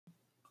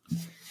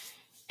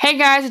Hey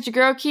guys, it's your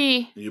girl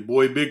Key. And your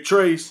boy Big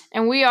Trace.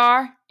 And we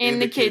are in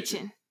the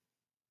kitchen.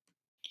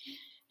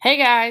 Hey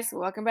guys,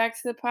 welcome back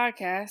to the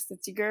podcast.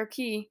 It's your girl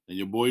Key. And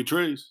your boy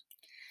Trace.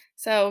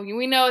 So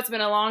we know it's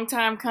been a long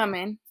time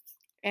coming.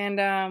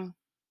 And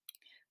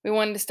we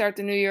wanted to start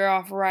the new year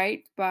off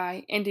right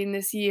by ending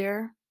this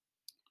year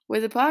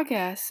with a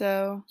podcast.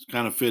 So it's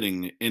kind of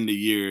fitting to end the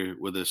year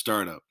with a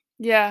startup.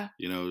 Yeah.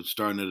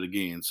 Starting it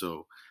again.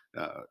 So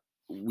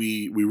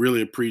we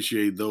really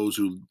appreciate those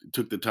who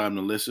took the time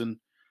to listen.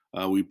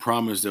 We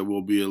promise that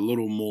we'll be a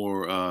little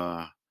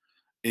more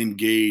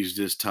engaged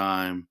this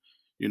time.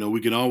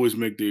 We can always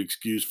make the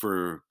excuse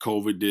for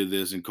COVID did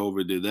this and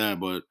COVID did that,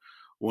 but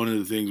one of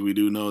the things we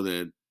do know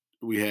that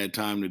we had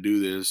time to do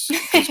this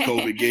because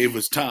COVID gave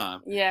us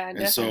time. Yeah, and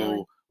definitely.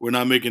 So we're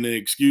not making any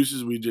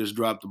excuses. We just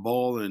dropped the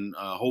ball, and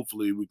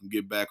hopefully we can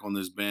get back on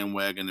this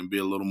bandwagon and be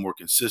a little more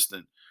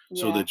consistent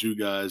so that you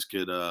guys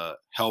could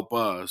help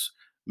us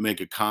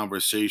make a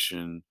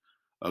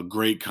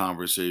great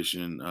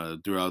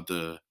conversation throughout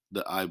the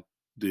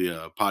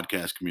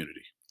podcast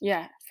community.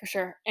 Yeah, for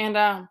sure.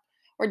 And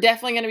we're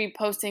definitely going to be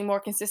posting more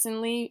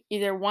consistently,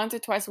 either once or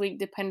twice a week,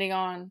 depending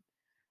on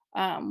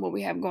what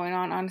we have going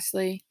on,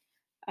 honestly.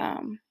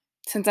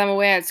 Since I'm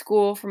away at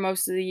school for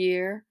most of the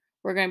year,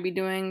 we're going to be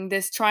doing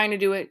this, trying to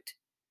do it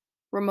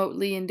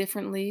remotely and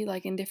differently,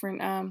 like in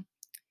different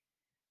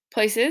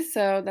places.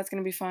 So that's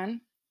going to be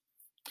fun.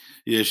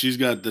 Yeah, she's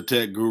got the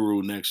tech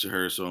guru next to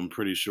her, so I'm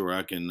pretty sure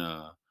I can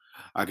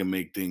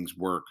make things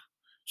work.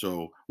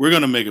 So we're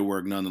gonna make it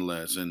work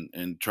nonetheless,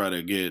 and try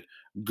to get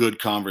good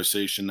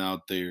conversation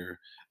out there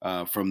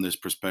from this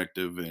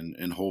perspective,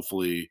 and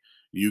hopefully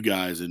you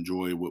guys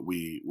enjoy what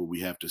we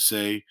have to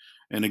say.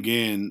 And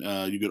again,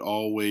 you could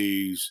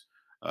always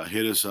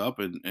hit us up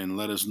and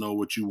let us know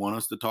what you want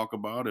us to talk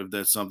about if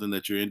that's something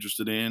that you're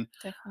interested in.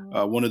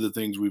 Definitely. One of the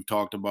things we've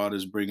talked about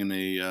is bringing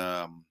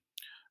a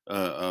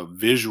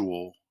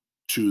visual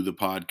to the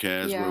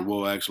podcast where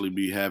we'll actually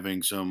be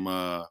having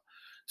some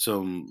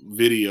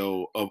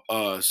video of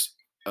us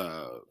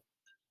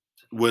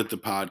with the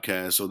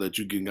podcast so that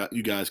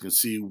you guys can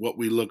see what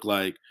we look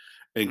like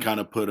and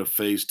kind of put a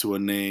face to a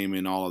name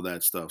and all of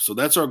that stuff. So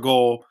that's our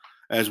goal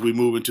as we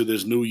move into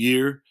this new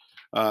year.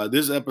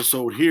 This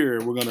episode here,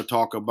 we're going to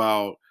talk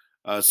about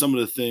some of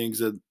the things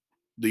that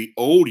the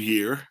old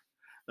year,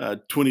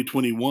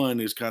 2021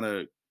 is kind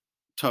of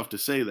tough to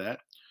say that,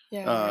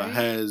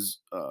 has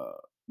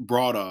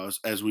brought us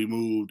as we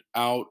moved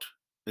out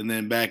and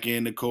then back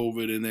into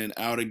COVID and then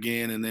out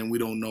again. And then we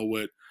don't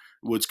know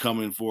what's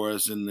coming for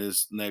us in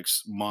this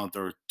next month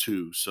or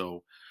two.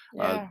 So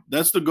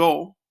that's the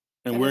goal.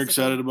 And we're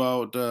excited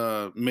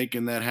about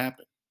making that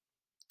happen.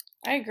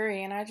 I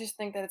agree. And I just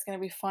think that it's going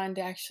to be fun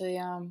to actually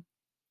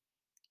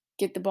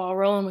get the ball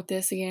rolling with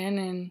this again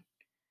and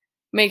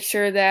make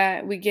sure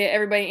that we get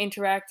everybody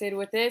interacted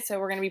with it. So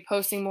we're going to be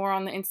posting more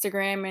on the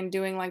Instagram and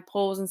doing like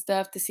polls and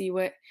stuff to see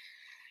what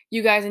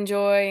you guys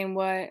enjoy and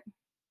what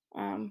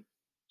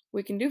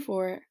we can do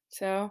for it.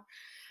 So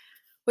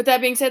with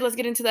that being said, let's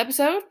get into the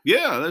episode.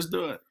 Yeah, let's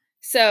do it.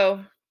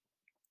 So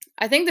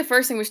I think the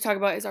first thing we should talk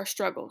about is our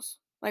struggles.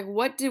 Like,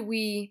 what did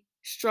we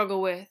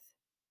struggle with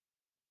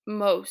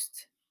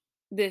most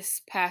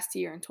this past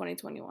year in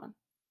 2021?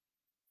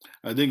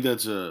 I think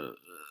that's a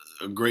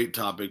great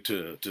topic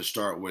to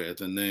start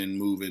with, and then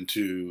move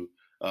into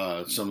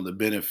some of the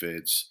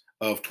benefits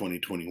of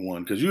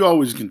 2021, because you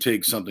always can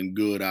take something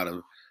good out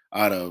of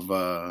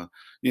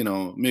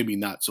maybe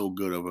not so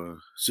good of a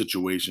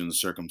situation,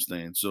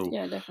 circumstance. So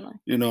yeah, definitely.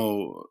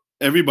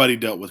 Everybody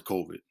dealt with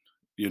COVID.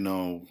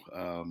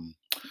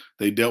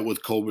 They dealt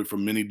with COVID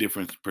from many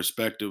different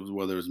perspectives,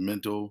 whether it's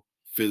mental,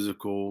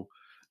 physical,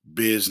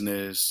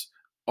 business.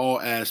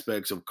 All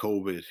aspects of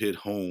COVID hit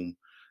home,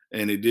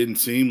 and it didn't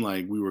seem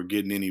like we were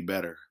getting any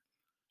better.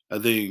 I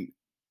think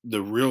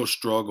the real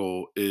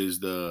struggle is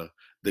the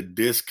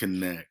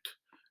disconnect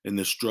and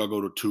the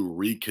struggle to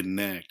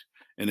reconnect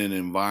in an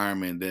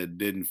environment that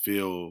didn't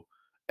feel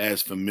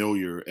as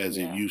familiar as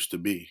it used to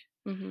be.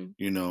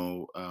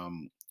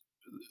 Mm-hmm.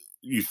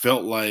 You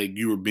felt like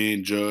you were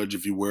being judged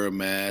if you wear a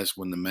mask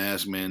when the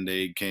mask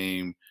mandate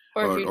came.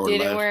 Or if you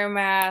didn't wear a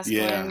mask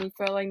when you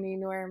felt like you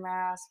needed to wear a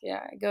mask.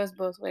 Yeah, it goes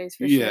both ways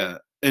for sure. Yeah,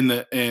 and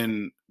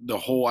the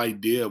whole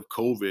idea of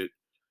COVID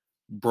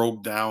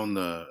broke down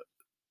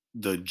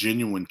the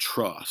genuine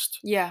trust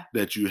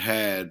that you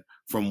had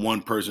from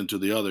one person to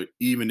the other,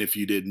 even if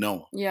you didn't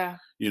know them. Yeah.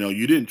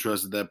 You didn't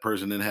trust that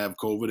person didn't have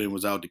COVID and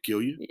was out to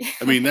kill you.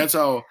 I mean, that's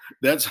how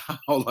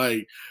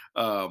like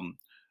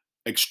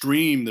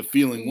extreme the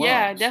feeling was.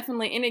 Yeah,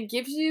 definitely. And it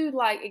gives you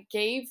it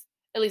gave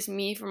at least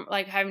me, from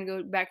like having to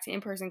go back to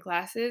in-person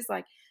classes,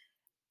 like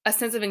a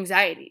sense of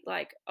anxiety.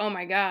 Like, oh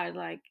my God,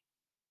 like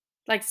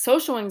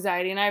social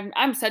anxiety. And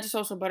I'm such a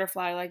social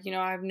butterfly. Like,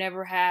 I've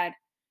never had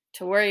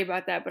to worry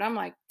about that, but I'm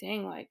like,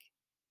 dang, like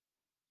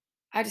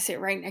I had to sit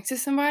right next to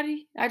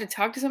somebody. I had to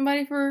talk to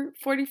somebody for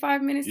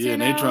 45 minutes. Yeah,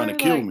 and they're trying to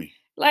kill me.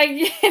 Like,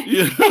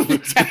 they're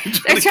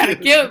trying to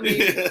kill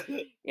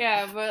me.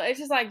 Yeah, but it's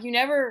just like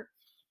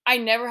I I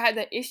never had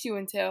that issue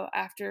until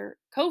after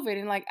COVID,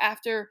 and, like,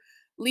 after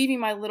leaving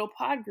my little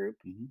pod group,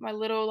 my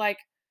little, like,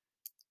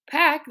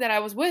 pack that I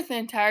was with the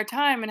entire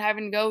time and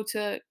having to go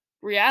to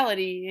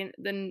reality and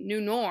the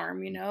new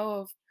norm,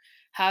 of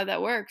how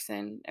that works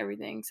and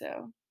everything,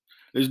 so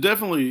It's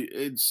definitely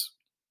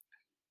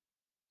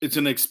it's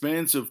an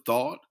expansive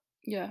thought.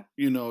 yeah.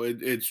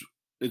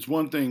 It's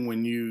one thing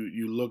when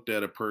you looked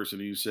at a person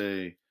and you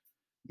say,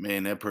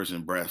 "Man, that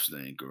person breath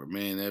stink," or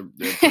 "Man,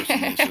 that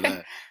person this or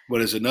that."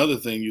 But it's another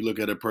thing you look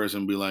at a person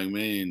and be like,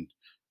 "Man,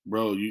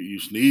 bro, you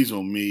sneeze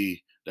on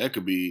me, that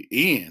could be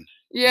in."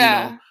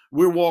 Yeah,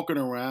 We're walking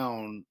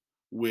around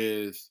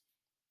with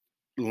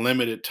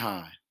limited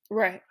time.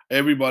 right.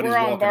 Everybody's We're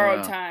on walking borrowed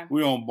around. time.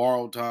 We're on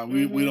borrowed time.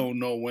 We Mhm. don't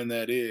know when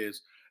that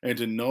is. And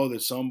to know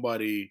that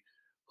somebody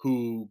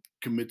who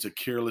commits a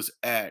careless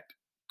act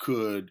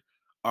could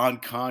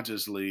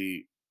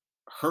unconsciously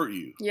hurt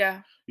you.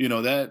 Yeah.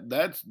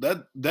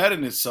 That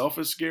in itself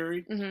is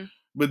scary. Mhm.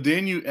 But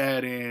then you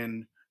add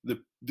in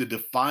the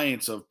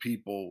defiance of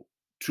people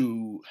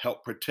to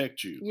help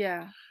protect you.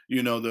 Yeah.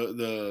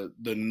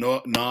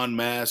 The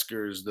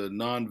non-maskers, the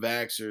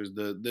non-vaxxers,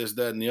 the this,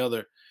 that, and the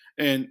other.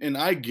 And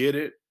I get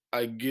it.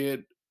 I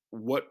get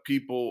what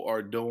people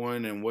are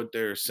doing and what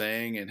they're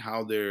saying and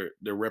how they're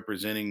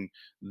representing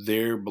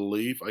their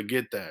belief. I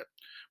get that.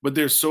 But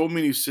there's so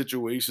many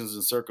situations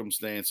and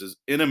circumstances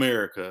in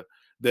America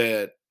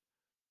that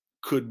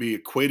could be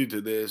equated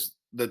to this,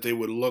 that they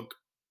would look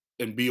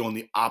and be on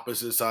the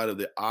opposite side of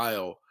the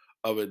aisle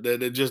of it,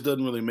 that it just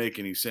doesn't really make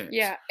any sense.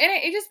 Yeah, and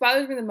it just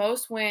bothers me the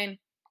most when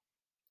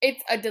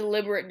it's a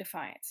deliberate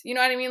defiance. You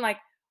know what I mean? Like,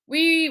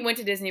 we went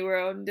to Disney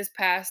World this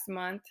past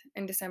month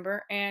in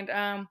December, and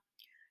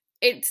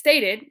it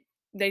stated,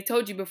 they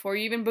told you before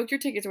you even booked your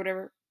tickets or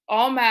whatever,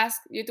 all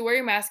masks, you have to wear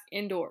your mask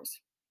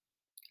indoors.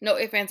 No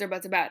ifs, ands, or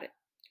buts about it.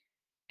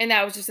 And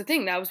that was just a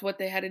thing. That was what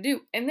they had to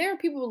do. And there are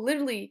people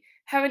literally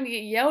having to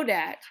get yelled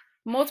at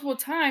multiple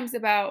times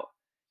about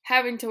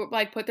having to,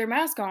 like, put their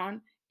mask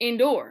on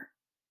indoor.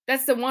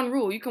 That's the one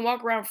rule. You can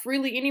walk around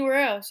freely anywhere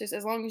else, just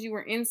as long as you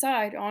were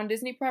inside on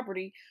Disney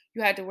property,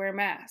 you had to wear a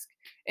mask.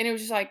 And it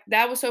was just like,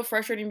 that was so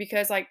frustrating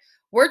because, like,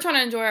 we're trying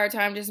to enjoy our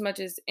time just as much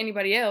as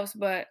anybody else,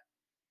 but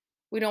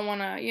we don't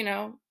want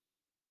to,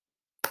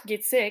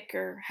 get sick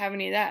or have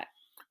any of that.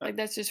 I, Like,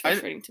 that's just I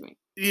frustrating to me.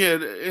 Yeah,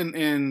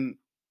 and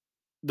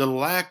the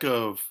lack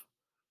of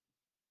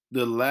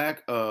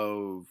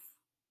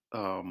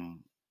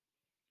um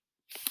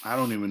I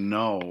don't even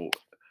know,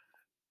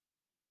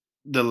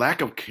 the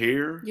lack of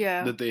care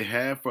Yeah. that they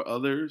have for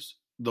others,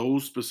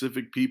 those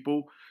specific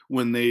people,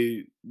 when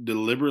they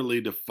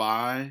deliberately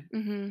defy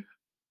Mhm.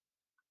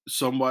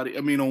 somebody.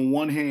 I mean, on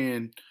one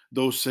hand,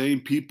 those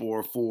same people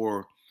are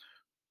for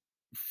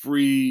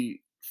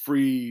free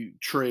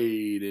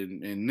trade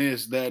and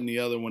this, that, and the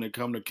other. When it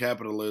come to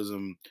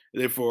capitalism,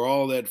 they're for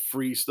all that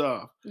free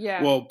stuff.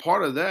 Yeah. Well,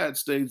 part of that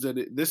states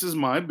that this is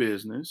my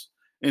business,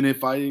 and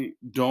if I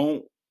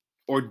don't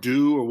or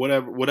do or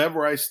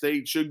whatever I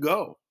state should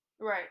go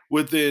Right.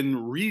 within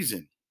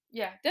reason.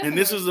 Yeah, And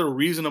this definitely. is a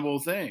reasonable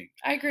thing.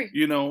 I agree.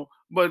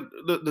 But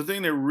the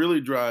thing that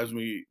really drives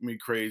me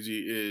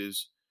crazy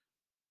is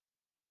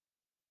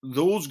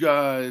those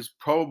guys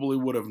probably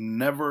would have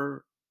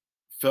never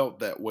felt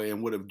that way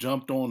and would have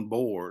jumped on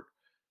board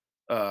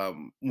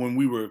when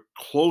we were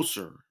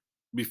closer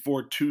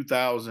before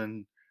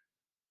 2000,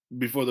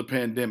 before the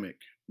pandemic,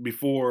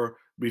 before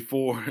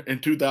in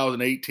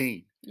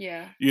 2018.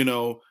 Yeah.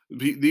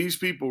 These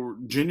people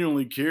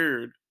genuinely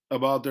cared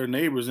about their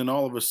neighbors, and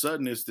all of a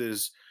sudden it's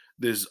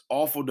this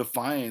awful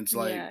defiance,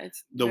 like Yeah,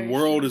 it's the very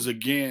world is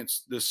strange.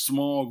 against this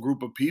small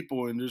group of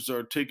people and just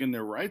are taking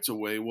their rights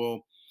away.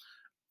 Well,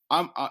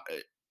 I'm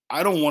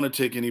I don't want to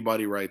take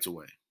anybody rights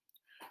away,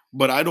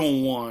 but I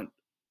don't want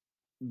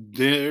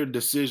their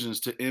decisions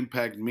to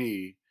impact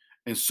me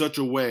in such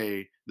a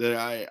way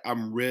that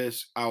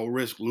I'll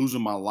risk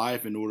losing my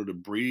life in order to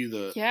breathe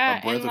a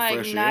Yeah, breath and, of like,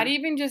 fresh not air.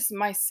 even just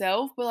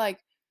myself, but, like,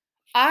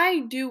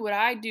 I do what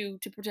I do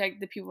to protect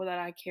the people that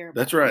I care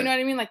That's about. You right. know what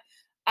I mean? Like,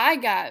 I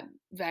got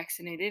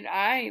vaccinated.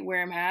 I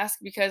wear a mask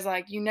because,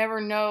 like, you never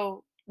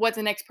know what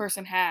the next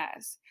person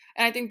has.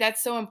 And I think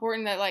that's so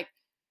important that, like,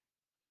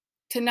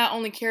 to not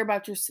only care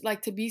about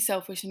like, to be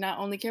selfish and not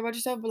only care about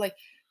yourself, but,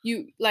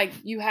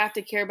 you have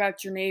to care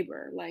about your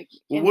neighbor, like,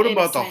 Well, what in a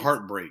about the sense.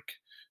 heartbreak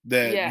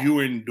that Yeah. you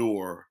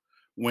endure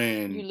You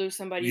when lose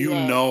somebody you you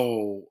love.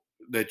 know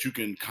that you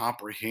can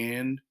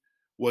comprehend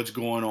what's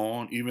going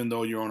on, even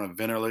though you're on a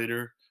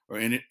ventilator, or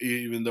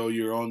even though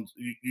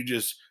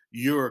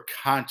you're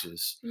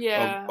conscious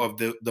Yeah. of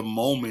the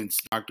moments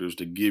doctors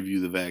to give you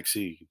the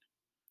vaccine,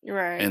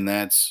 Right. and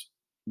that's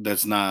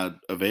not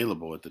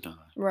available at the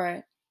time.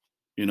 Right.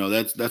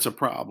 That's a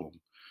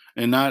problem,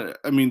 and not.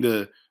 I mean,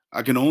 the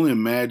I can only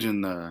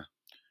imagine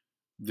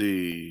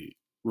the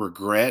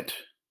regret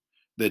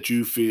that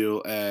you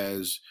feel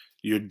as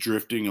you're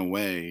drifting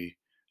away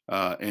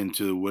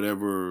into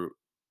whatever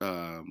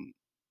um,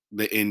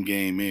 the end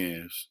game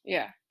is,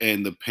 Yeah.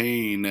 and the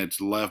pain that's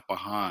left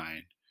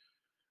behind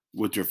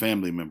with your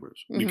family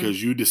members Mhm.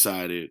 because you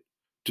decided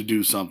to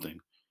do something.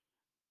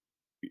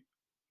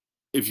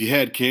 if you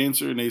had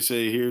cancer and they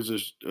say here's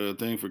a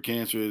thing for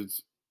cancer,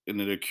 and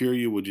it'll cure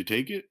you, would you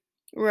take it?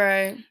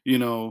 Right. You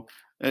know,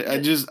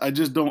 The I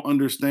just don't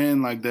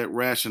understand like that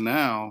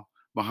rationale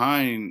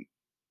behind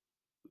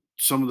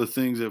some of the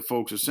things that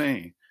folks are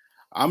saying.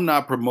 I'm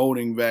not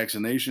promoting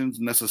vaccinations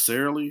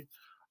necessarily.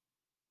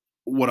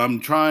 What I'm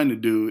trying to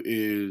do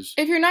is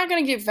if you're not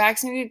gonna get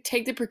vaccinated,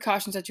 take the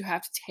precautions that you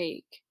have to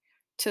take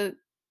to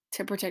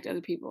to protect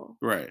other people.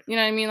 right. You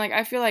know what I mean? Like,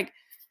 I feel like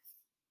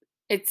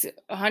it's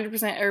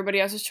 100%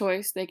 everybody else's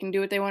choice. They can do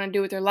what they wanna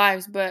do with their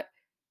lives, but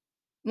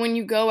when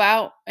you go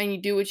out and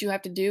you do what you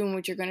have to do and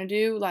what you're gonna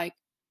do, like,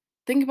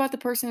 think about the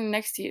person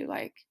next to you,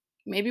 like,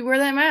 maybe wear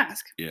that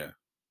mask. Yeah.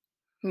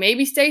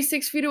 Maybe stay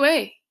 6 feet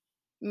away.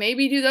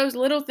 Maybe do those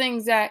little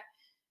things that,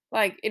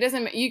 like, it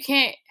doesn't you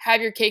can't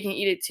have your cake and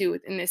eat it too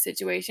in this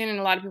situation, and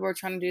a lot of people are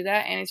trying to do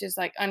that, and it's just,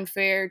 like,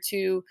 unfair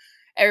to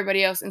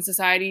everybody else in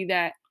society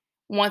that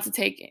wants to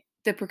take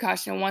the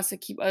precaution and wants to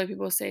keep other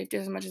people safe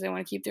just as much as they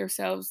wanna keep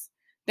themselves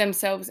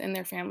and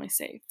their family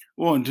safe.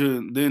 Well, and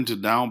to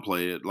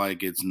downplay it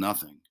like it's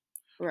nothing.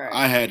 Right.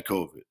 I had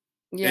COVID.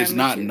 Yeah, It's me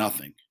not too.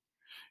 nothing.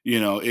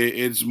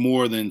 It's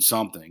more than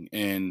something.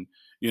 And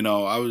we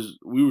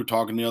were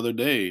talking the other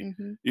day.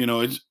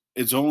 Mhm.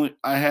 It's only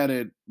I had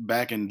it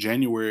back in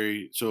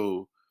January,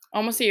 so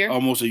Almost a year.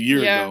 almost a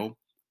year Yeah. ago,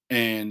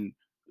 and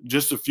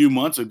just a few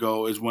months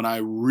ago is when I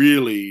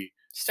really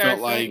felt Started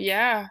feeling like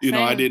yeah,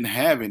 I same. didn't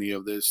have any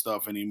of this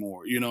stuff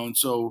anymore. And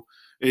so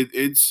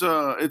it's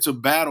a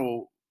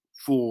battle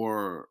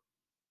for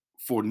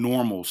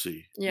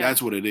normalcy. Yeah.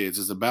 That's what it is.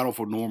 It's a battle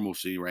for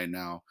normalcy right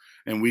now.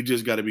 And we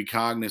just got to be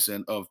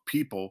cognizant of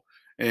people.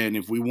 And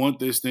if we want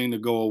this thing to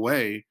go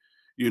away,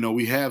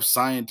 we have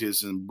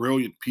scientists and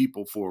brilliant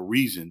people for a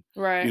reason.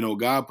 Right.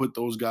 God put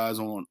those guys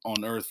on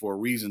earth for a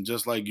reason,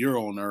 just like you're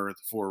on earth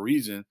for a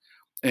reason.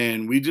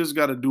 And we just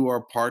got to do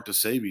our part to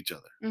save each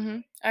other,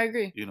 Mhm. I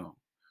agree. you know.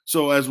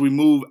 So as we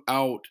move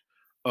out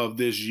of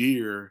this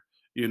year,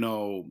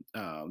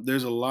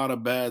 there's a lot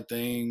of bad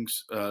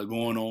things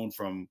going on,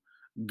 from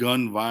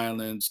gun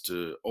violence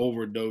to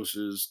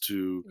overdoses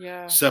to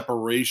Yeah.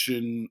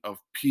 separation of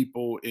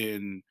people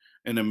in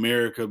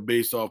America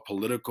based off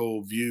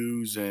political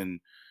views. And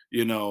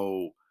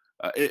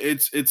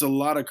it's a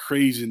lot of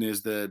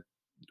craziness that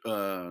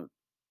uh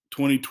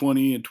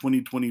 2020 and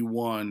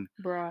 2021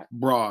 Brought.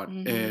 brought.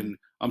 Mhm. And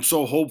I'm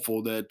so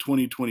hopeful that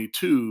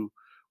 2022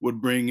 would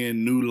bring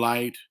in new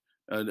light,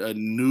 a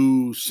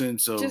new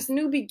sense of. Just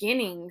new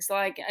beginnings,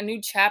 like a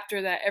new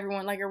chapter that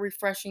everyone like a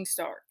refreshing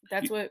start.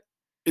 That's what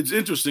It's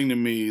interesting to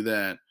me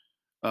that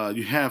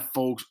you have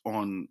folks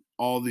on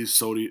all these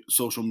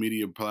social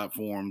media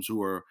platforms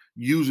who are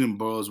using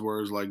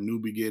buzzwords like new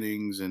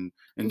beginnings and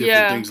different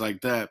yeah, things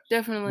like that,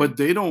 definitely. but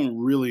they don't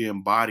really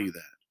embody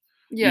that.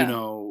 Yeah.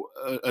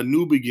 A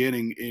new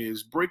beginning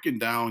is breaking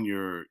down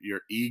your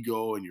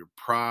ego and your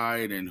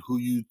pride and who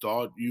you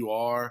thought you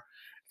are,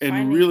 and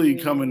Finding really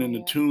you, coming into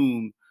yeah.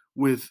 tune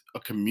with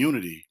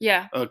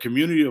Yeah. a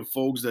community of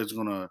folks that's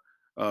gonna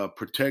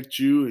protect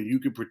you and you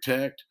can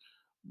protect,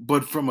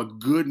 but from a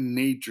good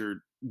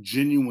natured,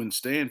 genuine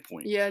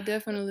standpoint. Yeah,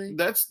 definitely.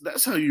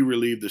 That's how you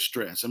relieve the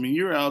stress. I mean,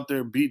 you're out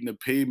there beating the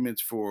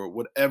pavements for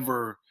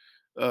whatever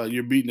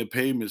you're beating the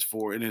pavements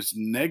for, and it's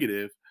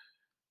negative.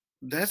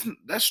 That's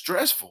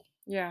stressful.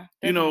 Yeah,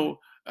 You definitely. know,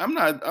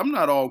 I'm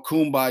not all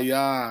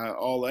kumbaya,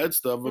 all that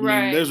stuff. I mean,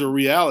 Right. there's a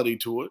reality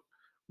to it,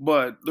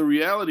 but the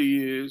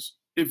reality is,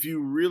 if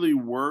you really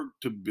work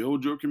to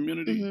build your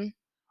community, Mhm.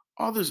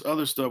 all this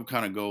other stuff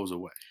kind of goes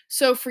away.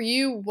 So for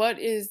you, what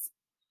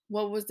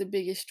was the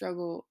biggest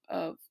struggle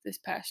of this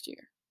past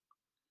year?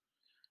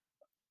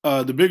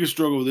 The biggest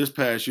struggle this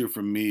past year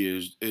for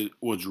me it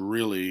was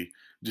really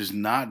just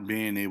not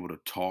being able to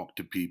talk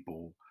to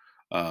people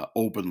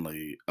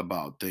openly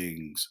about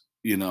things.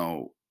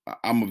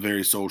 I'm a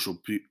very social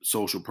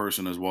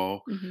person as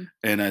well, Mhm.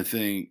 and I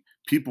think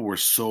people were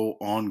so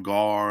on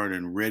guard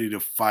and ready to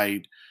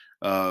fight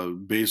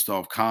based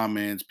off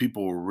comments.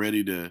 People were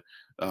ready to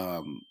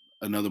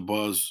another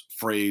buzz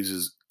phrase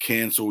is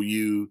cancel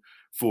you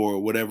for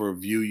whatever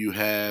view you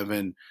have,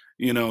 and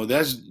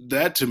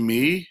that to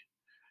me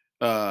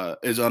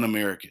is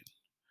un-American.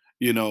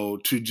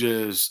 To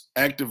just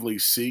actively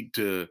seek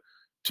to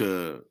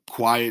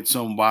quiet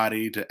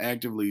somebody, to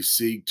actively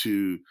seek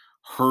to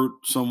hurt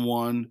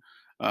someone.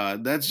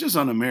 That's just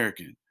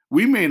un-American.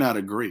 We may not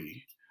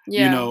agree,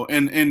 Yeah.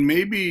 and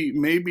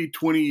maybe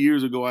 20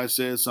 years ago I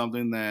said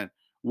something that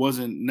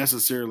wasn't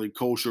necessarily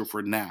kosher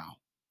for now,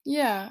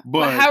 Yeah. But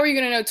but how are you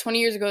gonna know 20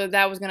 years ago that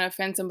that was gonna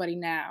offend somebody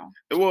now?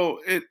 well,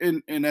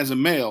 and as a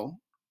male,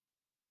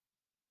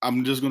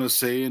 I'm just gonna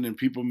say it, and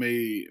people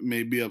may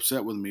be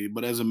upset with me,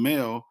 but as a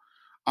male,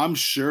 I'm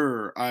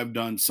sure I've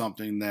done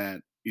something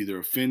that either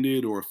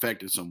offended or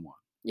affected someone.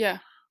 Yeah.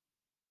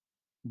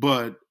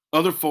 But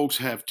other folks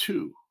have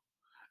too.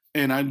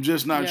 And I'm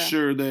just not Yeah.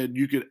 sure that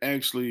you could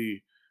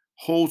actually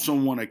hold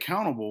someone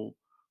accountable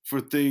for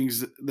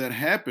things that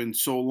happened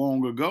so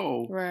long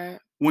ago Right.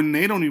 when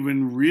they don't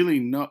even really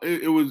know.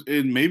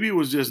 It maybe it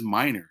was just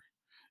minor.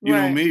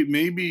 Right.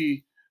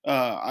 Maybe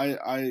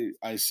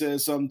I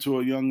said something to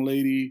a young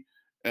lady.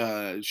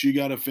 She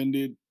got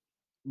offended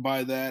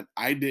by that.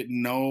 I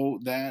didn't know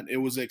that it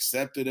was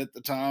accepted at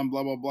the time,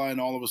 blah blah blah,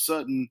 and all of a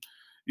sudden,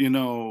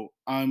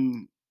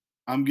 I'm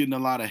getting a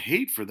lot of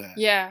hate for that.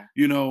 Yeah.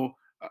 You know,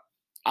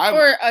 I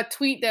Or a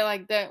tweet that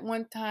like that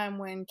one time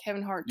when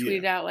Kevin Hart yeah.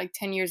 tweeted out like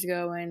 10 years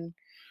ago and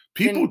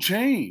People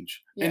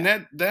change. And yeah.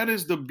 that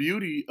is the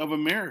beauty of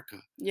America.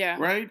 Yeah.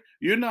 Right?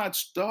 You're not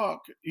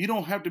stuck. You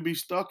don't have to be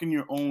stuck in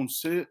your own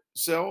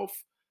self,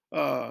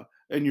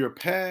 and your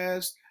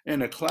past,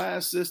 and a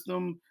class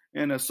system,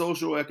 and a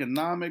social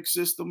economic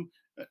system.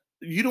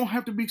 You don't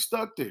have to be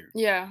stuck there.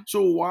 Yeah.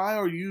 So why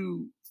are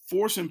you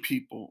forcing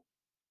people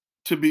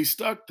to be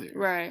stuck there?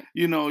 Right.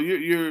 You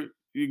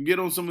get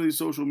on some of these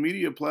social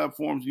media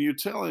platforms and you're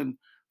telling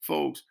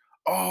folks,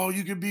 oh,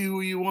 you can be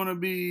who you want to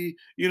be,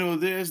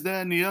 this,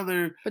 that, and the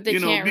other. But they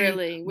can't Be,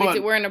 really.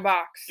 but We're in a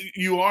box.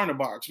 you are in a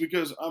box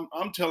because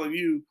I'm telling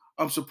you,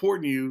 I'm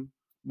supporting you,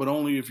 but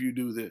only if you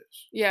do this.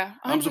 Yeah,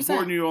 100%. I'm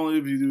supporting you only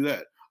if you do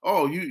that.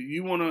 Oh,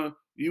 you wanna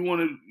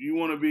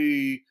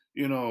be,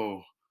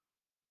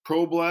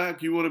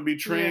 pro-black, you want to be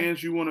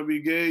trans, you want to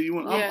be gay,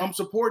 I'm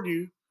supporting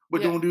you,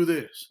 but don't do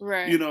this.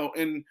 Right.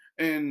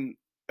 And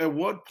at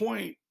what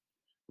point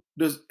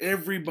does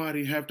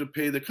everybody have to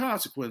pay the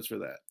consequence for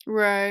that?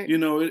 Right.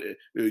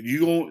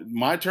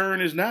 My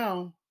turn is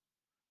now,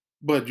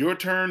 but your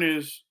turn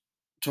is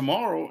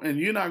tomorrow, and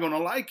you're not gonna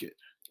like it.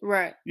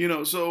 Right.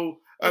 So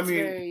It's I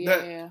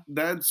mean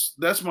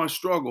that's my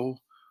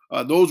struggle.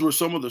 Those were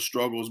some of the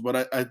struggles,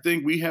 but I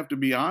think we have to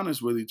be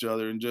honest with each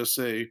other and just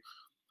say,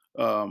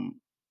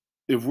 um,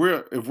 if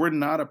we're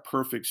not a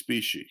perfect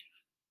species,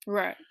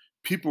 right,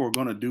 people are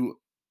gonna do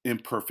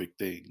imperfect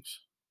things,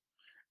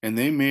 and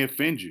they may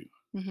offend you,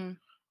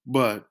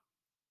 but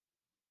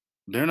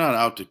they're not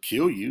out to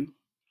kill you.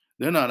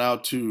 They're not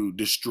out to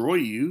destroy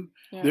you.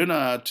 Yeah. They're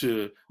not out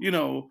to,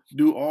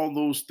 do all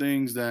those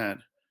things that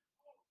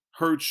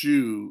hurt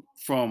you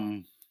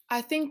from.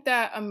 I think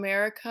that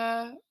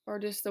America or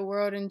just the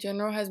world in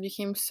general has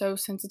become so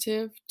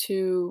sensitive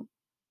to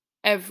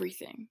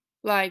everything.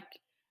 Like,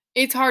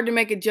 it's hard to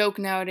make a joke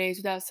nowadays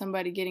without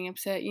somebody getting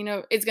upset.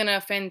 It's going to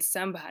offend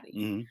somebody.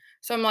 Mhm.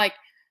 So I'm like,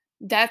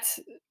 that's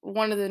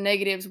one of the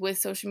negatives with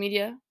social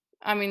media.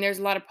 I mean, there's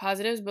a lot of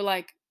positives, but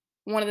like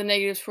one of the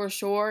negatives for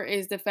sure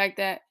is the fact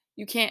that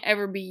you can't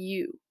ever be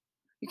you.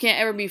 You can't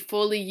ever be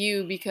fully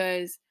you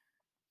because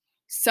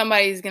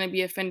somebody's going to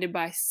be offended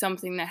by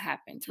something that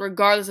happens,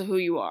 regardless of who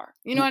you are.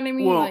 You know what I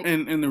mean? Well, Like,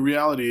 and the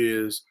reality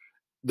is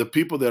the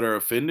people that are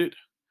offended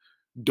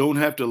don't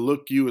have to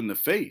look you in the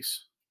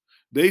face.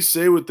 They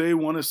say what they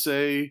want to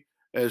say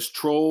as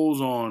trolls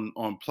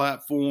on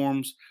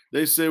platforms.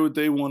 They say what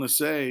they want to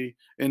say,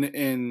 and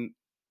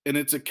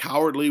it's a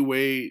cowardly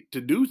way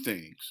to do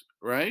things,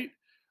 right?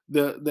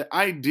 The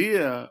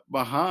idea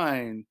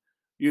behind,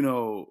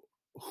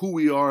 who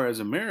we are as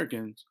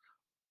Americans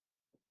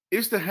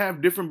is to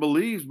have different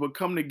beliefs but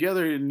come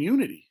together in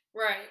unity.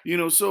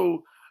 right.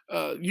 So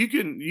you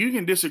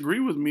can disagree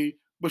with me,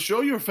 but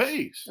show your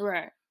face.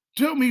 Right.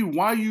 Tell me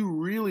why you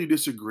really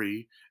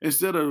disagree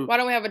instead of. Why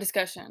don't we have a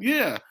discussion?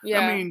 Yeah. Yeah.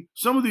 I mean,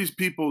 some of these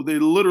people, they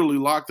literally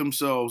lock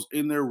themselves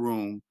in their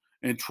room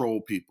and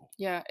troll people.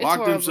 Yeah. It's Lock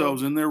horrible.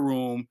 themselves in their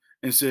room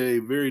and say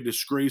very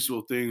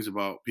disgraceful things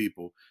about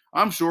people.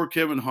 I'm sure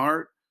Kevin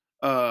Hart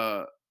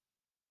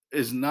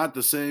is not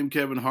the same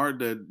Kevin Hart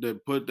that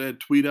put that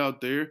tweet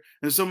out there.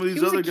 And some of these He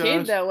was other a kid,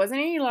 guys, though,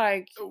 wasn't he?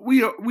 Like, we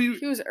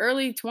he was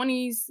early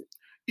 20s,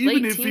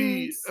 even late if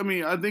teens.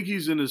 I think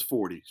he's in his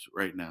 40s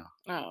right now.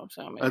 Oh,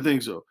 so maybe. I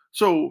think so.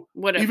 So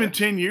Whatever. even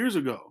 10 years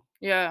ago,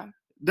 Yeah,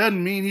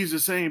 doesn't mean he's the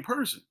same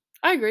person.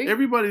 I agree.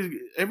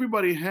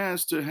 Everybody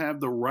has to have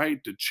the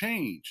right to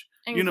change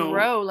And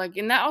grow, like,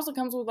 and that also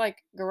comes with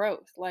like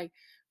growth. Like,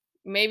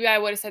 maybe I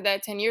would have said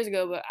that 10 years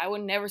ago, but I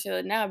would never say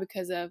that now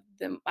because of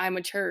I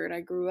matured,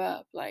 I grew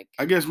up. Like,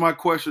 I guess my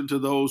question to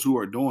those who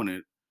are doing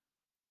it: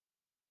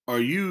 are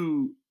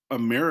you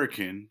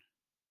American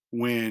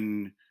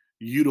when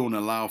you don't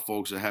allow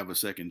folks to have a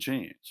second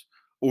chance,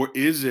 or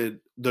is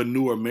it the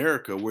new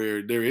America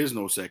where there is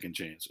no second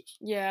chances?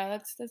 yeah,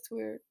 that's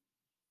weird.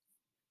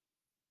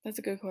 That's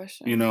a good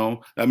question.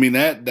 I mean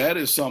that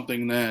is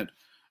something that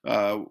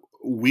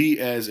we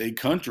as a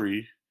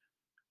country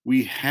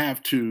we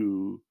have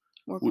to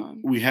Work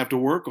on. we have to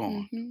work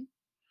on. Mm-hmm.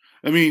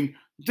 I mean,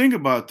 think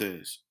about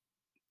this.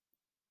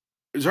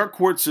 Is our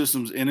court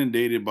systems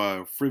inundated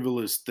by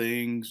frivolous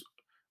things,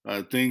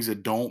 things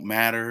that don't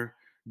matter,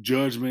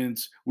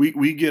 judgments?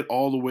 We get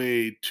all the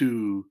way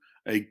to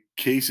a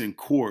case in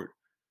court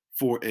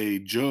for a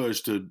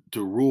judge to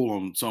rule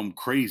on some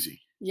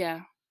crazy.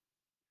 Yeah.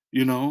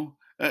 You know,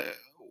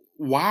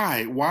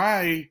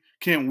 why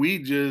can't we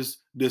just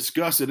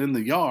discuss it in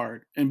the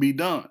yard and be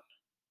done?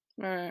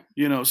 All right.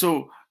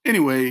 So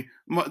anyway,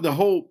 the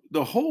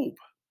hope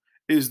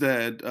is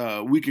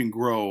that we can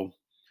grow,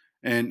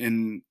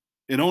 and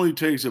it only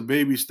takes a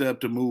baby step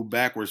to move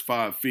backwards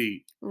 5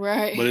 feet,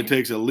 Right. but it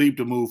takes a leap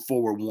to move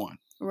forward 1.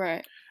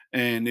 Right.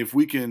 And if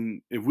we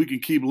can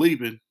keep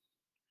leaping,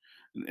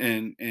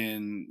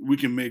 and we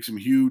can make some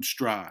huge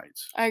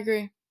strides. I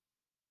agree.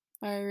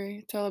 I agree.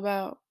 It's all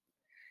about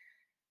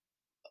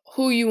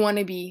who you want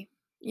to be.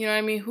 You know what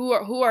I mean? Who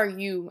are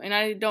you? And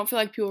I don't feel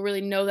like people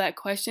really know that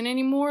question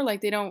anymore.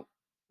 Like they don't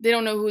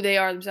know who they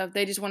are themselves.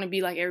 They just want to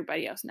be like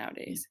everybody else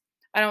nowadays.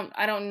 I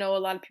don't know a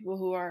lot of people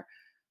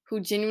who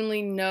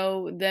genuinely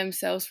know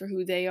themselves for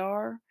who they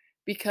are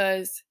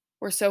because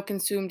we're so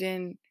consumed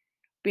in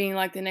being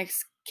like the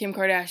next Kim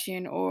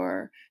Kardashian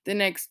or the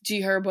next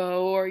G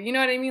Herbo or you know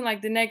what I mean?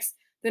 Like the next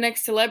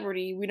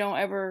celebrity. We don't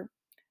ever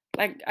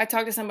like I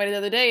talked to somebody the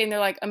other day and they're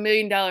like $1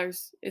 million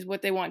is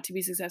what they want to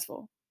be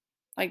successful.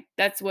 Like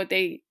that's what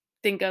they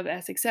think of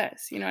as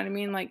success. You know what I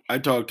mean? Like I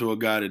talked to a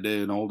guy today,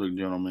 an older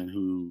gentleman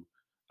who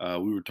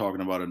we were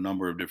talking about a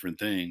number of different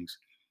things,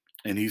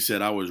 and he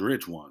said I was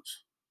rich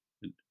once.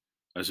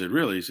 I said,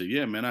 really? He said,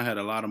 yeah, man, I had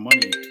a lot of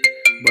money,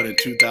 but in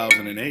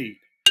 2008,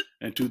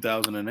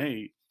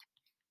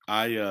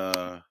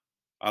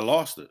 I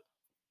lost it,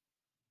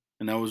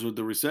 and that was with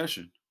the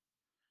recession.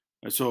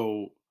 And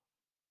so,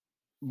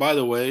 by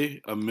the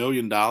way, $1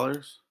 million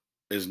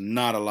is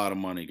not a lot of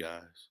money,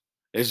 guys.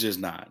 It's just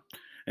not.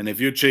 And if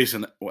you're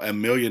chasing $1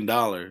 million,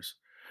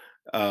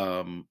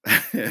 um,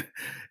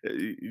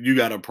 you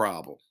got a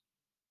problem.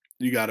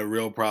 You got a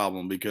real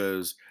problem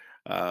because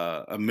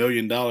 $1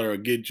 million will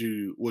get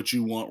you what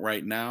you want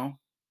right now,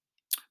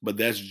 but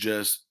that's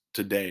just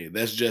today.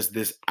 That's just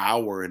this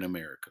hour in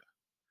America.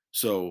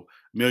 So $1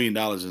 million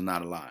is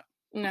not a lot.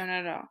 no, not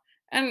at all.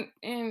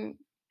 And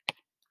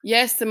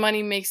yes, the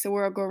money makes the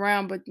world go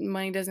round, but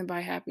money doesn't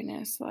buy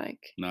happiness.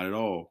 Like Not at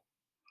all.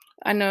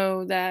 I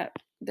know that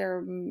there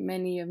are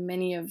many of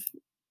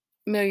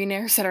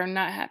millionaires that are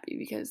not happy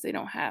because they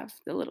don't have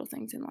the little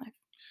things in life.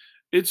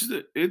 It's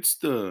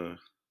the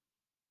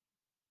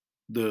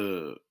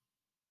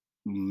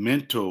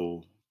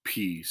mental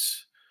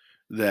piece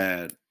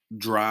that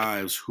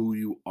drives who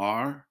you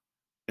are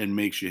and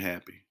makes you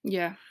happy.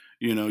 Yeah.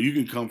 You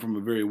can come from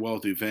a very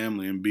wealthy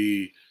family and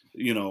be,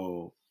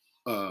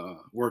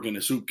 work in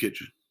a soup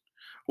kitchen,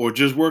 or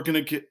just work in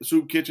a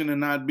soup kitchen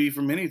and not be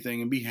from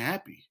anything and be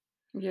happy.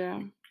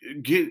 Yeah.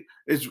 Get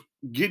it's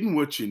getting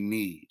what you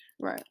need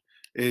Right.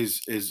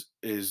 is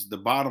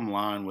the bottom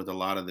line with a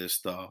lot of this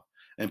stuff,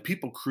 and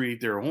people create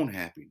their own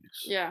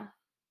happiness. Yeah.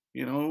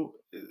 You know,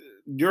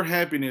 your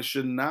happiness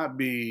should not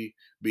be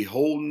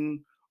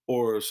beholden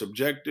or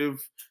subjected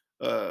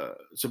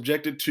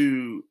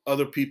to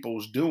other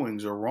people's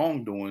doings or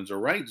wrongdoings or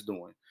rights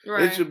doing. It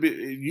Right. should be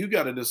you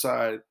got to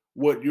decide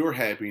what your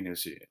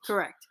happiness is.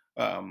 Correct.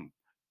 Um,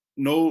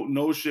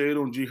 no shade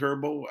on G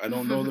Herbo. I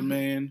don't know the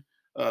man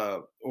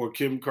or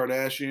Kim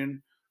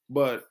Kardashian,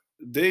 but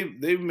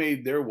they've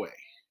made their way,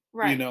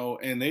 Right.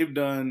 and they've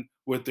done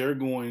what they're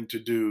going to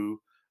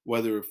do,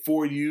 whether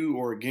for you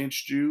or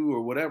against you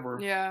or whatever.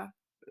 Yeah.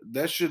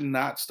 That should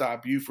not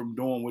stop you from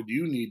doing what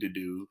you need to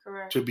do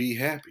Correct. to be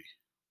happy.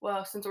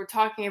 Well, since we're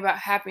talking about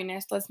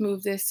happiness, let's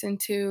move this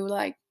into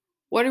like,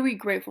 what are we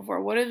grateful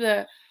for? What are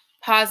the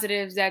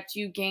positives that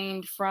you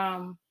gained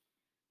from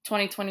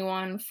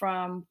 2021,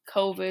 from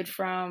COVID,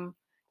 from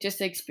just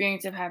the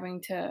experience of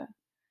having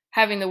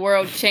the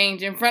world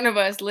change in front of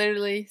us,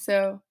 literally?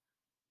 So,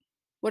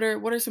 what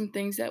are some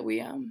things that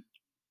we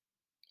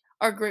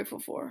are grateful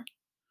for?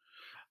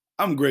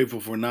 I'm grateful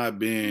for not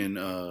being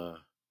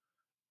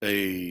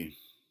a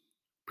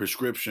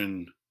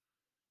prescription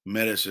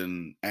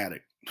medicine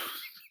addict.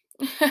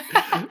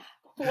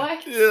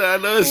 What? Yeah, I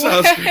know it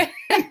sounds What?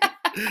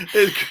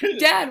 it's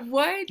Dad,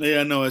 what?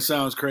 yeah, I know it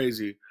sounds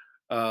crazy.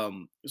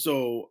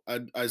 So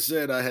I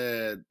said I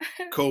had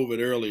COVID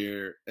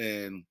earlier,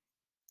 and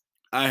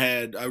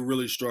I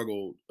really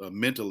struggled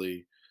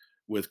mentally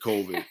with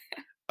COVID,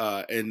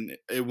 and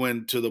it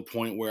went to the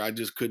point where I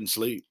just couldn't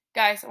sleep.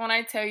 Guys, when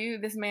I tell you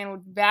this man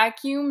would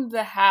vacuum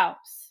the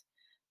house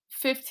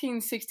 15,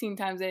 16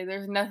 times a day,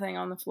 there's nothing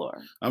on the floor.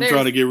 I'm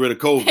trying to get rid of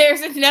COVID. There's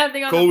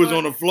nothing on the COVID's floor.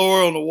 on the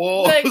floor, on the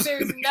walls. Like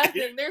there's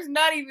nothing. There's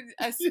not even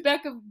a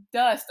speck of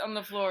dust on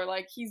the floor.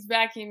 Like he's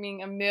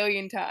vacuuming a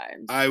million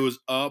times. I was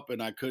up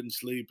and I couldn't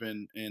sleep,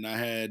 and I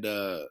had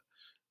the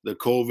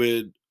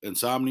COVID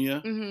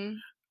insomnia,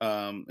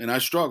 Mm-hmm. and I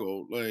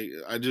struggled. Like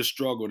I just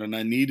struggled, and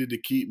I needed to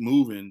keep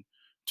moving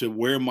to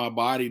wear my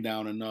body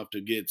down enough to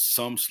get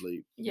some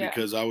sleep Yeah.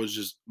 because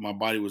my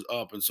body was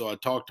up, and so I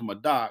talked to my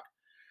doc,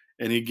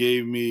 and he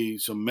gave me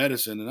some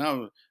medicine,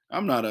 and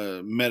I'm not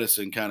a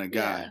medicine kind of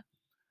guy, Yeah.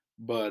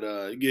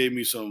 but he gave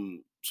me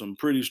some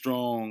pretty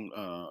strong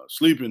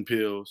sleeping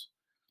pills.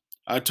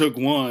 I took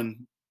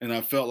one and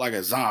I felt like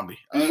a zombie.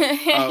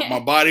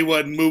 My body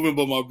wasn't moving,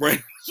 but my brain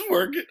was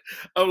working.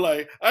 I'm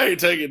like, I ain't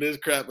taking this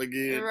crap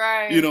again,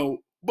 Right.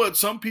 But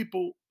some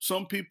people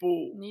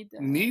Need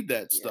that. need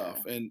that Yeah.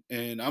 stuff,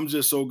 and I'm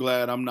just so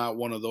glad I'm not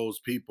one of those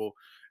people.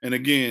 And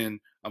again,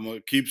 I'm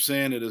gonna keep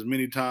saying it as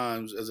many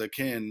times as I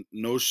can.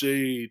 No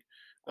shade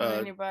On on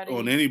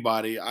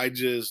anybody.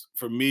 anybody.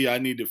 For me, I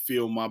need to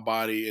feel my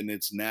body in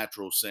its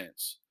natural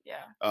sense,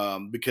 Yeah.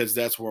 because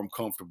that's where I'm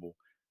comfortable.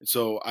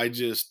 So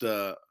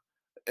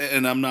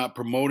and I'm not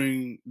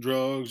promoting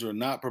drugs or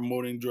not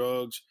promoting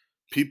drugs.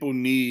 people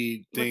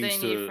need what they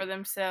things need to, for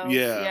themselves.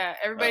 yeah, Yeah,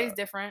 uh, everybody's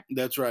different.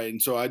 that's right.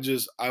 And so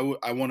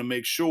I want to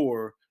make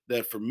sure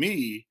that for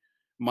me,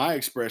 my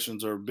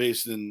expressions are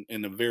based in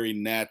a very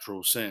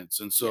natural sense.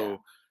 And Yeah.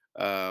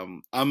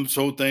 so I'm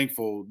so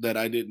thankful that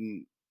I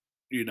didn't,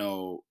 you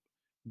know,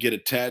 get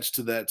attached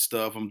to that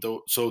stuff.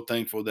 So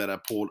thankful that I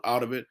pulled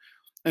out of it.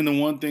 And the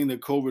one thing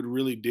that COVID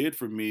really did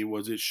for me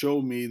was it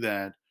showed me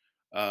that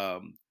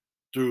um,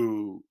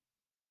 through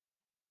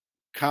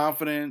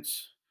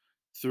confidence,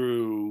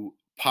 through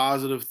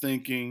positive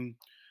thinking,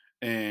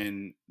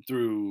 and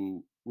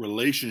through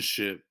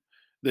relationship,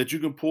 that you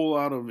can pull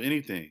out of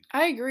anything.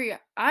 I agree.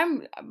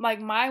 I'm like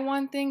my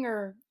one thing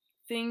or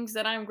things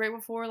that I'm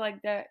grateful for,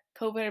 like that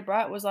COVID had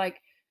brought was like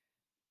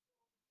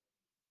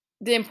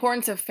the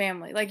importance of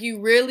family. Like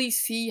you really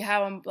see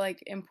how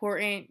like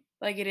important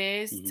like it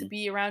is to Hmm.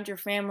 be around your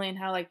family and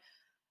how like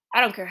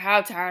I don't care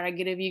how tired I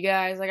get of you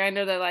guys. Like I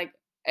know that like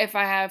if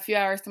I have a few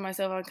hours to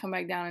myself, I'll come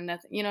back down and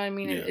nothing. You know what I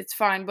mean? Yeah. It's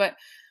fine. But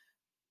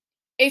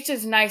it's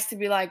just nice to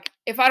be like,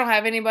 if I don't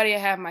have anybody, I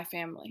have my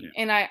family. Yeah.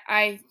 And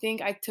I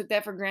think I took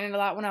that for granted a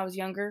lot when I was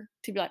younger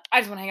to be like, I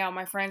just want to hang out with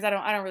my friends. I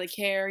don't really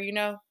care, you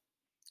know?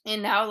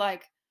 And now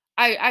like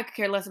I could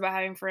care less about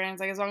having friends.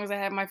 Like as long as I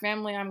have my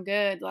family, I'm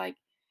good. Like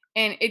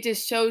and it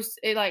just shows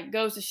it like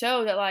goes to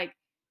show that like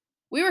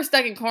we were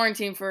stuck in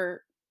quarantine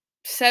for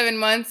 7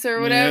 months or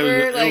Man, whatever.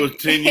 it was Like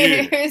 10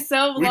 years. it was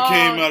so We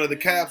came long. out of the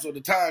capsule,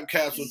 the time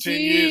capsule, 10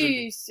 years ago.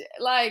 Sheesh.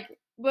 Like,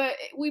 but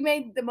we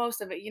made the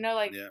most of it, you know?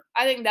 Like, Yeah.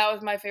 I think that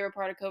was my favorite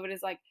part of COVID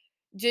is like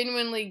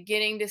genuinely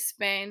getting to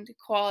spend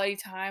quality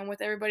time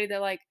with everybody that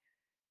like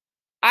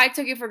I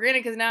took it for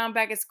granted because now I'm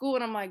back at school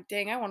and I'm like,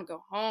 dang, I want to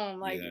go home.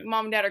 Like, Yeah.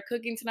 mom and dad are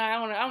cooking tonight. I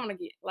want to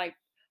get like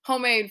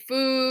homemade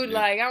food. Yeah.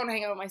 Like, I want to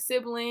hang out with my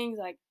siblings.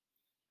 Like,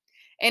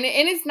 and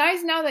it's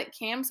nice now that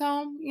Cam's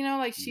home, you know,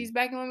 like Mhm. she's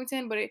back in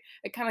Wilmington, but it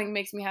kind of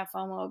makes me have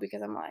FOMO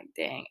because I'm like,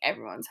 dang,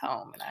 everyone's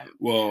home and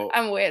Well,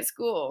 I'm away at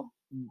school.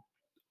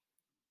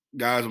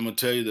 guys, I'm gonna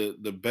tell you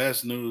the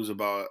best news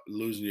about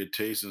losing your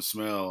taste and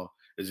smell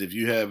is if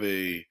you have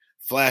a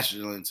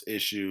flatulence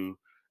issue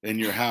in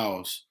your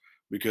house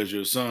because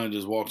your son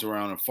just walks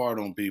around and fart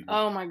on people.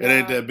 Oh my It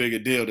ain't god. that big a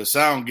deal. The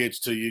sound gets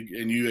to you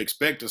and you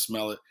expect to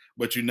smell it,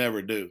 but you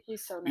never do.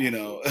 He's so You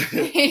know.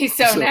 nasty. He's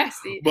so So,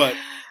 nasty. but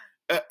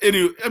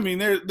anyway, I mean,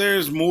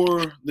 there's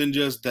more than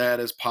just that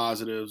as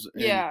positives,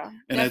 Yeah,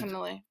 and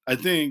definitely. I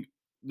think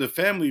the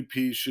family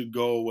piece should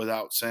go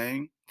without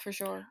saying. For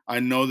sure.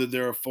 I know that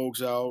there are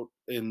folks out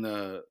in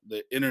the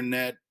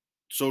internet,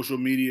 social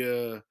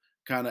media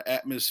kind of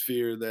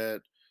atmosphere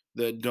that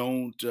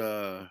don't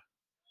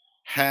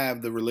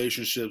have the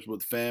relationships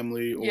with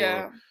family, or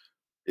Yeah.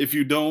 if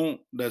you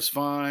don't, that's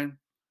fine.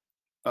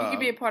 You could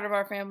be a Um, part of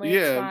our family. It's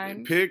yeah,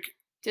 fine. pick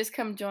Just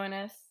come join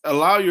us.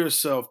 allow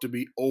yourself to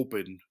be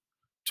open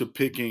to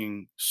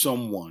picking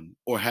someone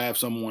or have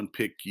someone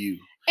pick you.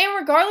 And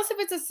regardless if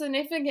it's a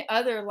significant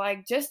other,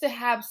 like just to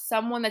have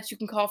someone that you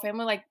can call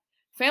family, like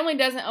family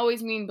doesn't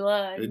always mean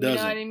blood. It You know what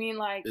doesn't. I mean?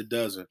 Like, It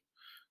doesn't.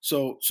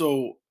 So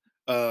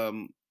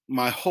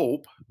my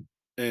hope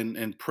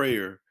and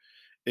prayer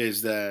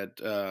is that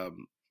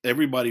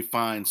everybody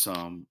finds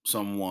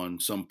someone,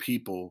 some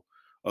people,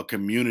 a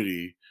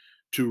community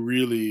to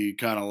really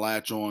kind of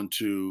latch on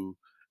to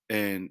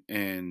and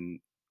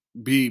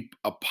be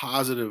a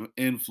positive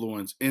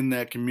influence in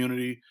that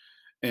community,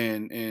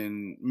 and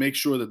make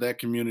sure that that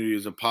community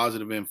is a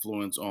positive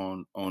influence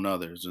on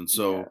others. And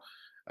so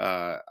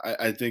yeah.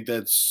 I think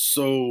that's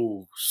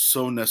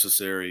so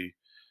necessary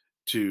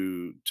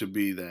to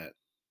be that.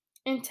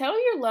 And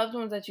tell your loved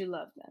ones that you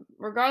love them.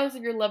 Regardless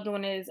if your loved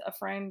one is a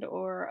friend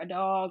or a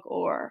dog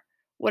or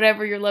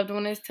whatever your loved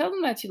one is, tell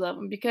them that you love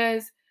them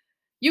because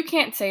you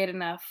can't say it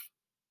enough.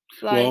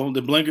 Like, Well,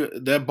 the blink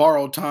of that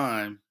borrowed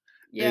time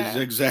is yeah,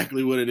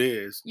 exactly what it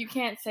is. you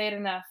can't say it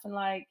enough. And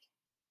like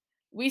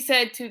we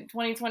said,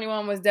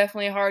 2021 was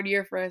definitely a hard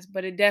year for us,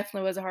 but it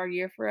definitely was a hard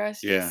year for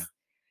us, Yeah, just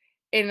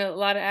in a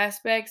lot of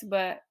aspects.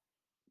 But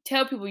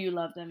tell people you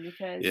love them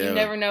because you yeah.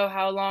 never know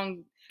how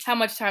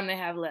much time they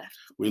have left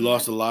We in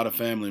lost life. a lot of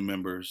family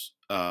members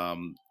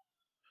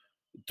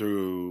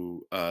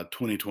through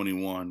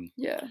 2021,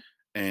 Yeah,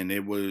 and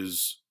it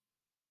was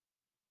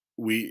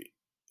we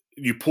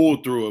you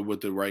pulled through it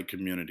with the right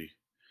community.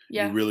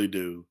 You yeah, really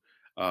do.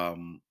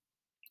 Um,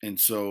 and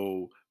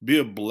so be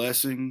a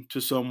blessing to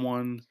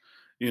someone.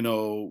 You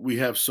know, we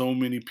have so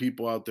many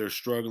people out there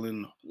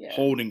struggling, yeah.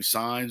 holding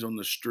signs on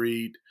the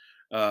street,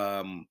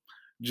 um,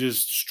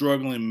 just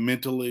struggling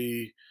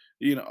mentally.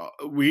 You know,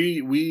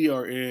 we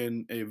are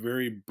in a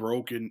very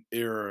broken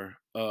era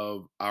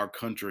of our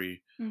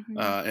country, Hmm.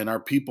 and our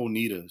people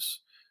need us.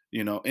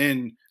 You know,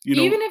 and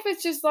Even if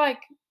it's just like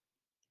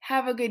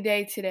have a good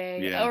day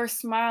today yeah, or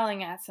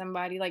smiling at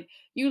somebody, like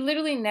you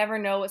literally never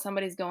know what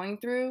somebody's going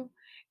through,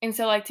 and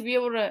so like to be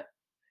able to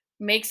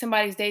make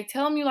somebody's day,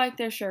 tell them you like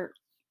their shirt,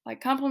 like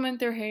compliment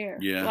their hair,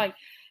 yeah, like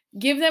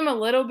give them a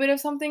little bit of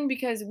something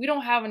because we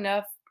don't have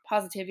enough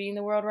positivity in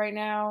the world right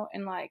now,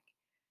 and like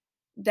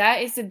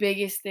that is the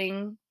biggest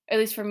thing. At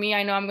least for me,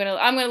 I know I'm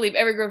gonna leave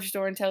every grocery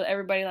store and tell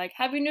everybody like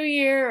Happy New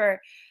Year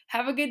or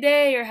have a good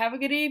day or have a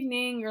good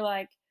evening or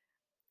like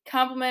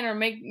compliment or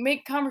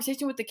make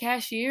conversation with the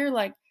cashier.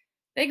 Like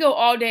they go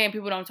all day and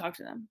people don't talk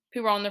to them.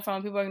 People are on their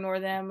phone, people ignore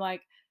them.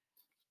 Like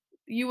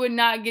you would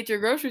not get your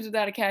groceries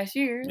without a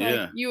cashier. Like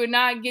Yeah. you would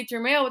not get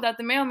your mail without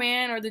the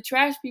mailman or the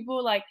trash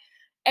people. Like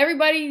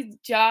everybody's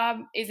job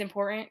is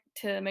important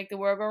to make the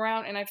world go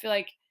around. And I feel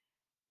like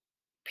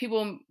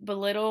people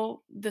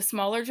belittle the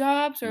smaller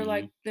jobs or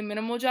like Hmm. the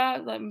minimal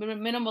jobs, like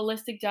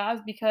minimalistic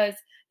jobs because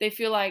they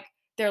feel like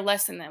they're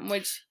less than them,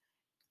 which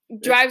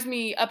drives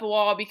me up a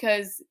wall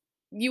because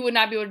you would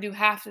not be able to do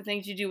half the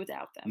things you do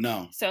without them.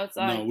 No, So it's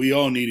no, like, we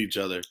all need each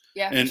other,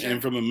 yeah, for and sure.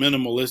 from a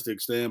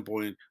minimalistic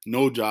standpoint,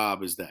 no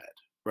job is that,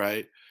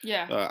 right?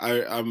 Yeah.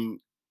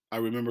 I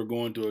remember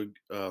going to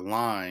a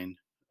line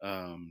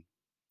um,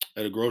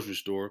 at a grocery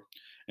store,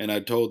 and I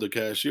told the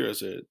cashier, I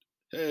said,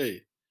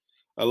 "Hey,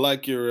 I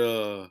like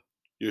your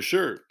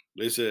shirt."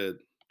 They said,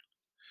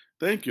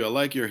 "Thank you. I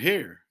like your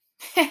hair."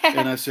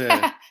 And I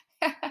said,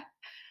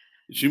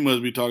 "She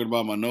must be talking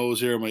about my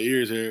nose hair, my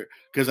ears hair,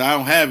 because I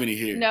don't have any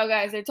hair." No,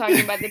 guys, they're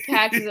talking about the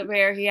patches of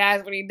hair he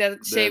has when he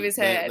doesn't shave his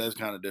head. That's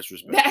kind of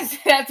disrespectful.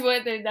 That's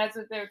what they're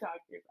talking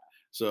about.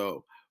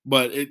 So,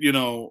 but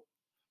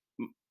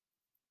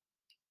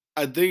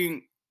I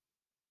think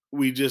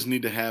we just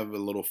need to have a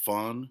little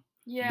fun,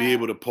 be Yeah.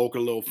 able to poke a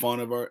little fun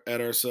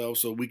at ourselves,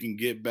 so we can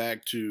get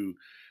back to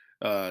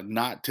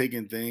not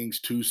taking things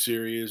too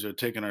serious or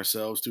taking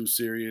ourselves too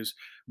serious.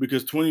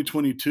 Because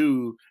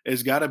 2022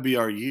 has got to be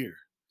our year.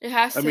 It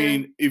has I to.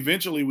 mean,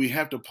 eventually we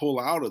have to pull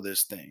out of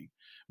this thing.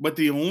 But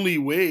the only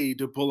way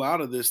to pull out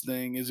of this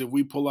thing is if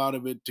we pull out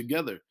of it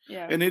together.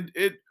 Yeah. And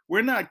it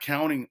we're not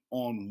counting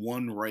on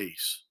one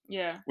race.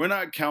 Yeah. We're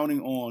not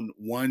counting on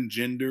one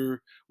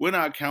gender. We're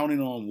not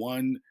counting on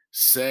one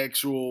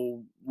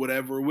sexual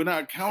whatever. We're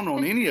not counting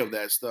on any of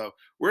that stuff.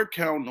 We're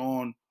counting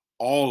on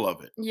all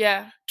of it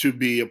Yeah. to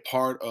be a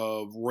part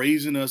of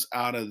raising us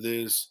out of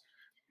this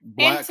And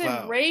black to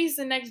cloud. raise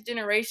the next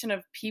generation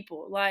of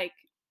people. Like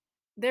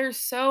there's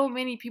so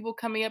many people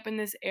coming up in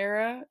this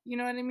era, you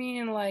know what I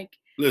mean? And like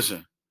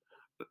Listen,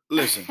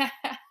 listen. here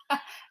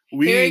he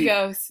We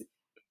goes.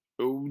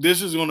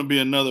 this is going to be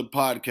another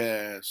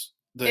podcast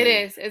It thing,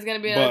 is. It's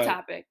gonna be another but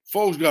topic.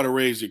 folks got to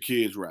raise their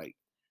kids right,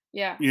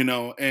 Yeah. To be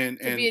and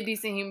a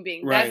decent human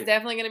being. That's right.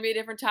 definitely gonna be a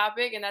different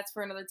topic and that's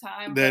for another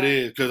time. That But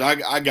is because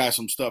I got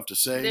some stuff to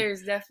say,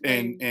 there's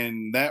definitely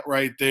and that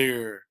right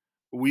there,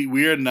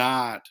 we're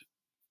not.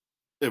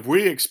 If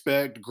we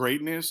expect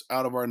greatness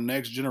out of our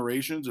next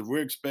generations, if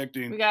we're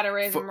expecting, we gotta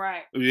raise fo- them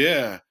right.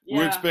 yeah,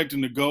 we're Yeah.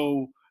 expecting to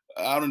go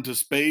out into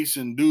space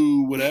and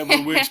do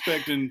whatever. We're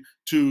expecting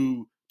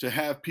to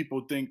have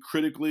people think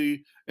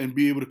critically and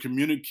be able to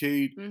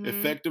communicate Mhm.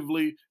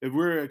 effectively. If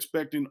we're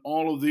expecting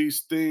all of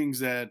these things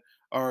that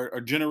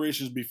our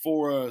generations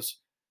before us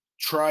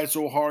tried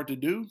so hard to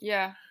do,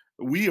 Yeah.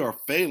 we are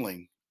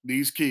failing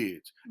these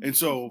kids. And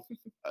so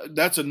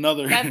that's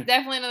another That's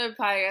definitely another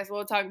podcast.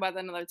 We'll talk about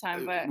that another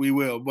time. But we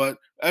will. But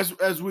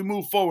as we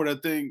move forward, I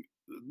think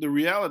the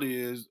reality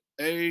is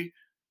A,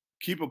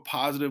 keep a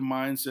positive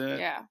mindset.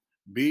 yeah.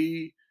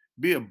 B,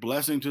 be a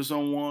blessing to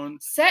someone.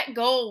 Set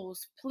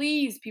goals.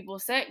 Please, people,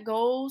 set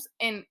goals.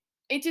 And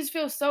it just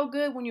feels so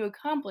good when you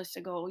accomplish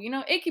the goal. You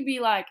know, it could be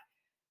like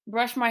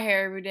brush my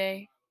hair every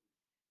day.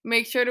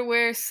 Make sure to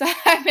wear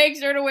make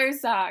sure to wear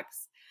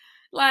socks.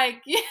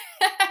 Like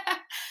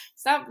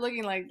stop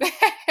looking like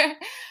that.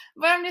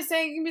 But I'm just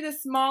saying it can be the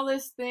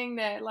smallest thing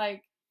that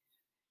like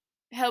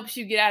helps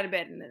you get out of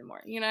bed in the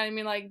morning. You know what I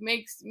mean? Like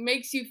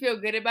makes you feel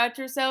good about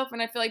yourself.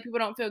 And I feel like people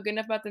don't feel good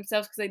enough about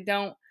themselves because they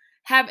don't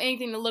have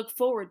anything to look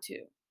forward to.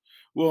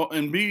 Well,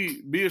 and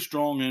be a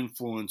strong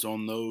influence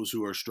on those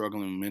who are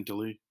struggling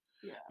mentally.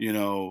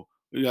 Yeah.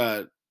 We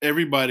got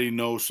everybody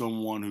knows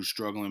someone who's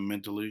struggling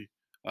mentally.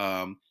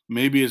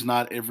 Maybe it's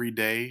not every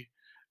day,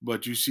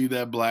 but you see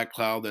that black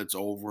cloud that's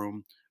over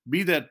them.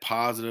 Be that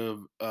positive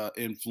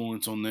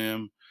influence on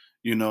them.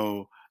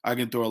 I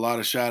can throw a lot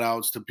of shout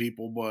outs to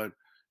people, but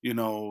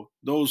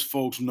those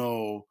folks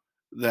know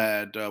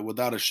that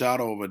without a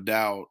shadow of a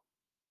doubt,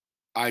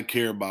 I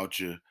care about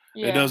you.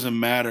 It Yeah. doesn't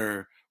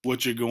matter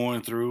what you're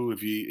going through.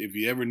 If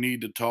you ever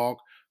need to talk,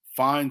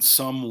 find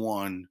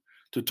someone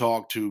to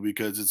talk to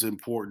because it's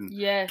important.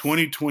 Yes.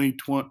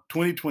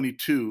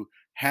 2022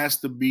 has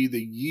to be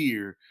the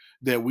year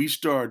that we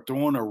start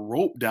throwing a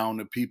rope down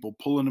to people,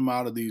 pulling them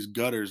out of these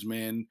gutters,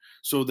 man,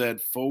 so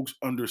that folks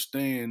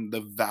understand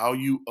the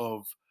value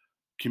of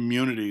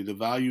community, the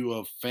value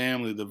of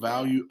family, the Yeah.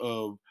 value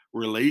of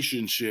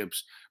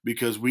relationships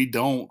because we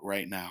don't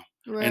right now.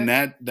 And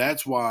Right.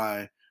 that's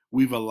why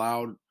we've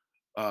allowed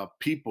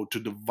people to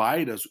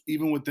divide us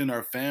even within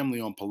our family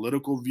on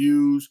political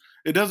views.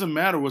 It doesn't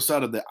matter what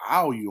side of the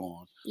aisle you're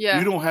on. You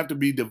Yeah. don't have to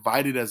be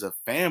divided as a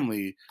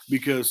family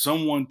because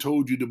someone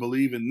told you to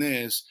believe in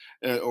this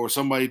or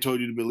somebody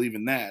told you to believe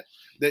in that.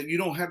 That you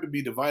don't have to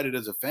be divided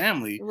as a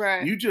family.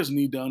 Right. You just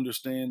need to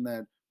understand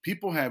that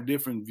people have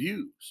different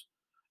views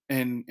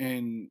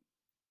and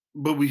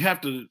but we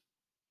have to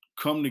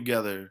come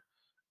together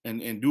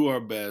and do our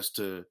best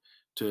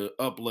to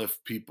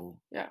uplift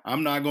people. Yeah.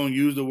 I'm not going to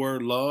use the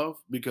word love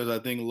because I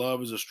think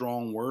love is a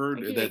strong word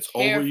Like you could that's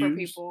care for overused,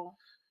 people.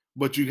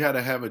 but you got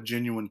to have a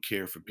genuine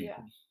care for Yeah,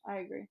 people. I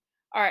agree.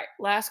 All right,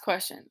 last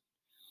question.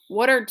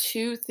 What are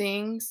 2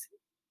 things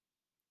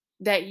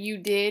that you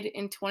did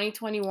in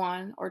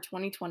 2021 or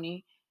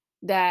 2020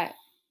 that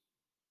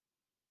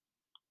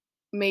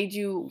made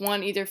you,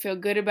 one, either feel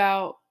good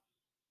about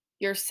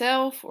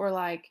yourself or,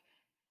 like,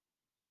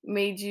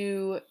 made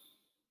you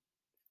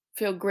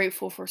feel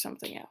grateful for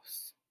something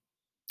else?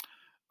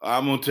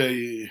 I'm gonna tell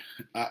you,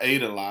 I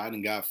ate a lot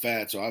and got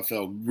fat, so I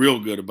felt real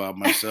good about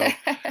myself.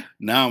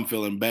 Now I'm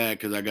feeling bad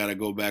because I got to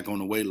go back on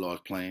the weight loss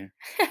plan.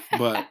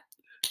 But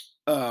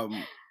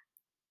um,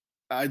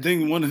 I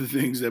think one of the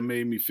things that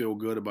made me feel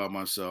good about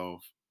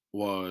myself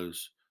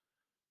was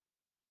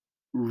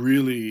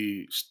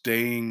really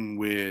staying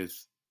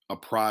with a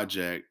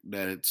project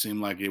that it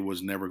seemed like it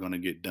was never going to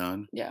get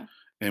done. Yeah.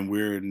 And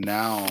we're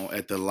now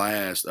at the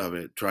last of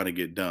it trying to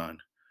get done.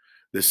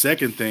 The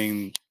second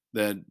thing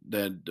that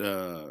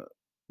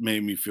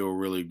made me feel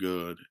really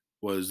good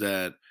was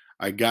that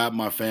I got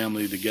my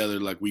family together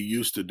like we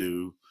used to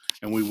do,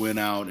 and we went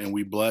out and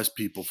we blessed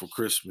people for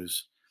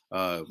Christmas.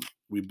 Uh,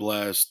 we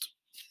blessed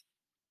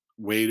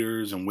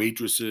waiters and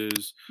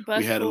waitresses.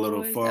 We had a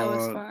little Busboys, that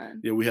was fun.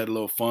 fun. Yeah, we had a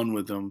little fun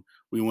with them.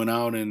 We went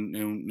out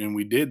and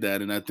we did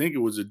that, and I think it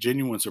was a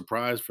genuine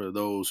surprise for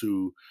those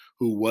who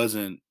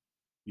wasn't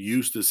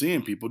used to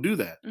seeing people do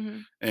that.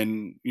 Mhm.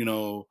 And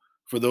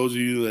for those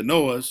of you that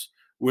know us,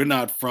 we're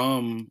not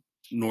from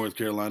North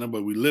Carolina,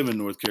 but we live in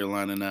North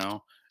Carolina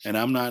now. And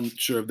I'm not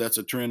sure if that's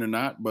a trend or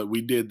not, but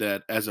we did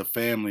that as a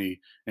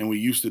family, and we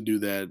used to do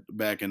that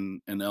back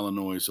in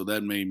Illinois. So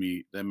that made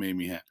me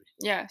happy.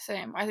 Yeah,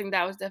 same. I think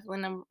that was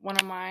definitely one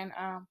of mine,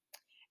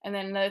 and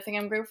then another thing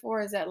I'm grateful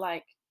for is that,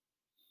 like,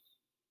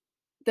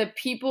 the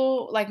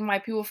people, like, my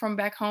people from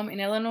back home in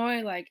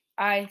Illinois, like,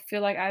 I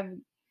feel like I've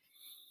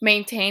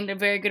maintained a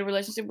very good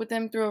relationship with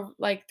them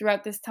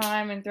throughout this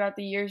time and throughout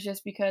the years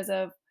just because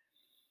of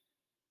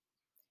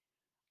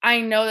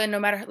I know that no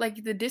matter,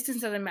 like, the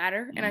distance doesn't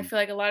matter, and I Mhm. feel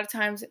like a lot of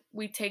times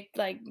we take,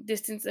 like,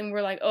 distance and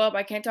we're like, "Oh,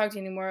 I can't talk to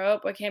you anymore.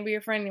 Oh, I can't be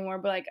your friend anymore."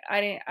 But, like,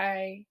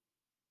 I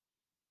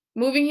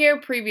moving here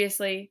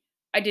previously,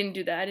 I didn't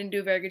do that. I didn't do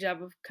a very good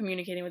job of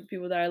communicating with the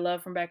people that I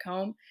love from back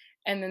home,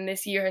 and then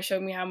this year has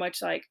showed me how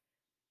much, like,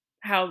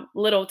 how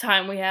little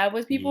time we have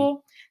with Mhm.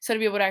 people, so to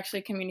be able to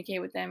actually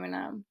communicate with them,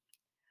 and,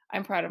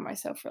 I'm proud of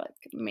myself for, like,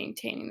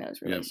 maintaining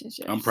those Yeah,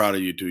 I'm proud relationships.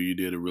 of you too. You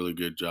did a really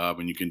good job,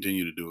 and you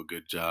continue to do a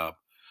good job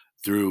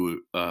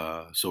through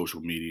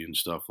social media and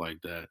stuff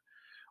like that.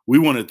 We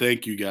want to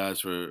thank you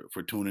guys for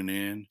tuning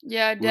in.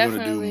 Yeah, We're going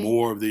to do definitely.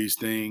 more of these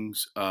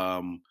things,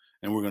 and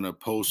we're going to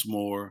post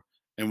more.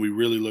 And we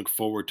really look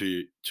forward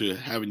to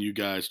having you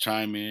guys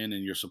chime in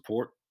and your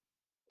support.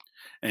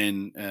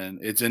 And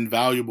it's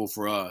invaluable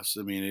for us.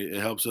 I mean, it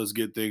helps us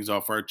get things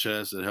off our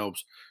chest. It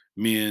helps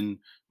me and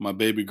my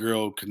baby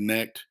girl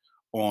connect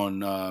on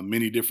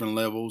many different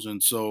levels.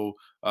 And so,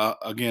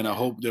 again, I Yeah.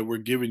 hope that we're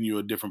giving you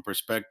a different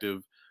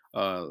perspective.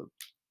 Uh,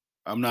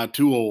 I'm not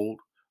too old,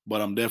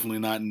 but I'm definitely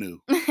not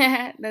new.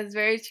 That's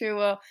very true.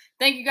 Well,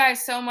 thank you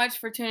guys so much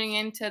for tuning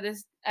in to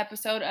this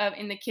episode of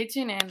In the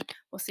Kitchen, and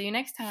we'll see you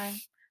next time.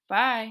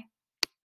 Bye.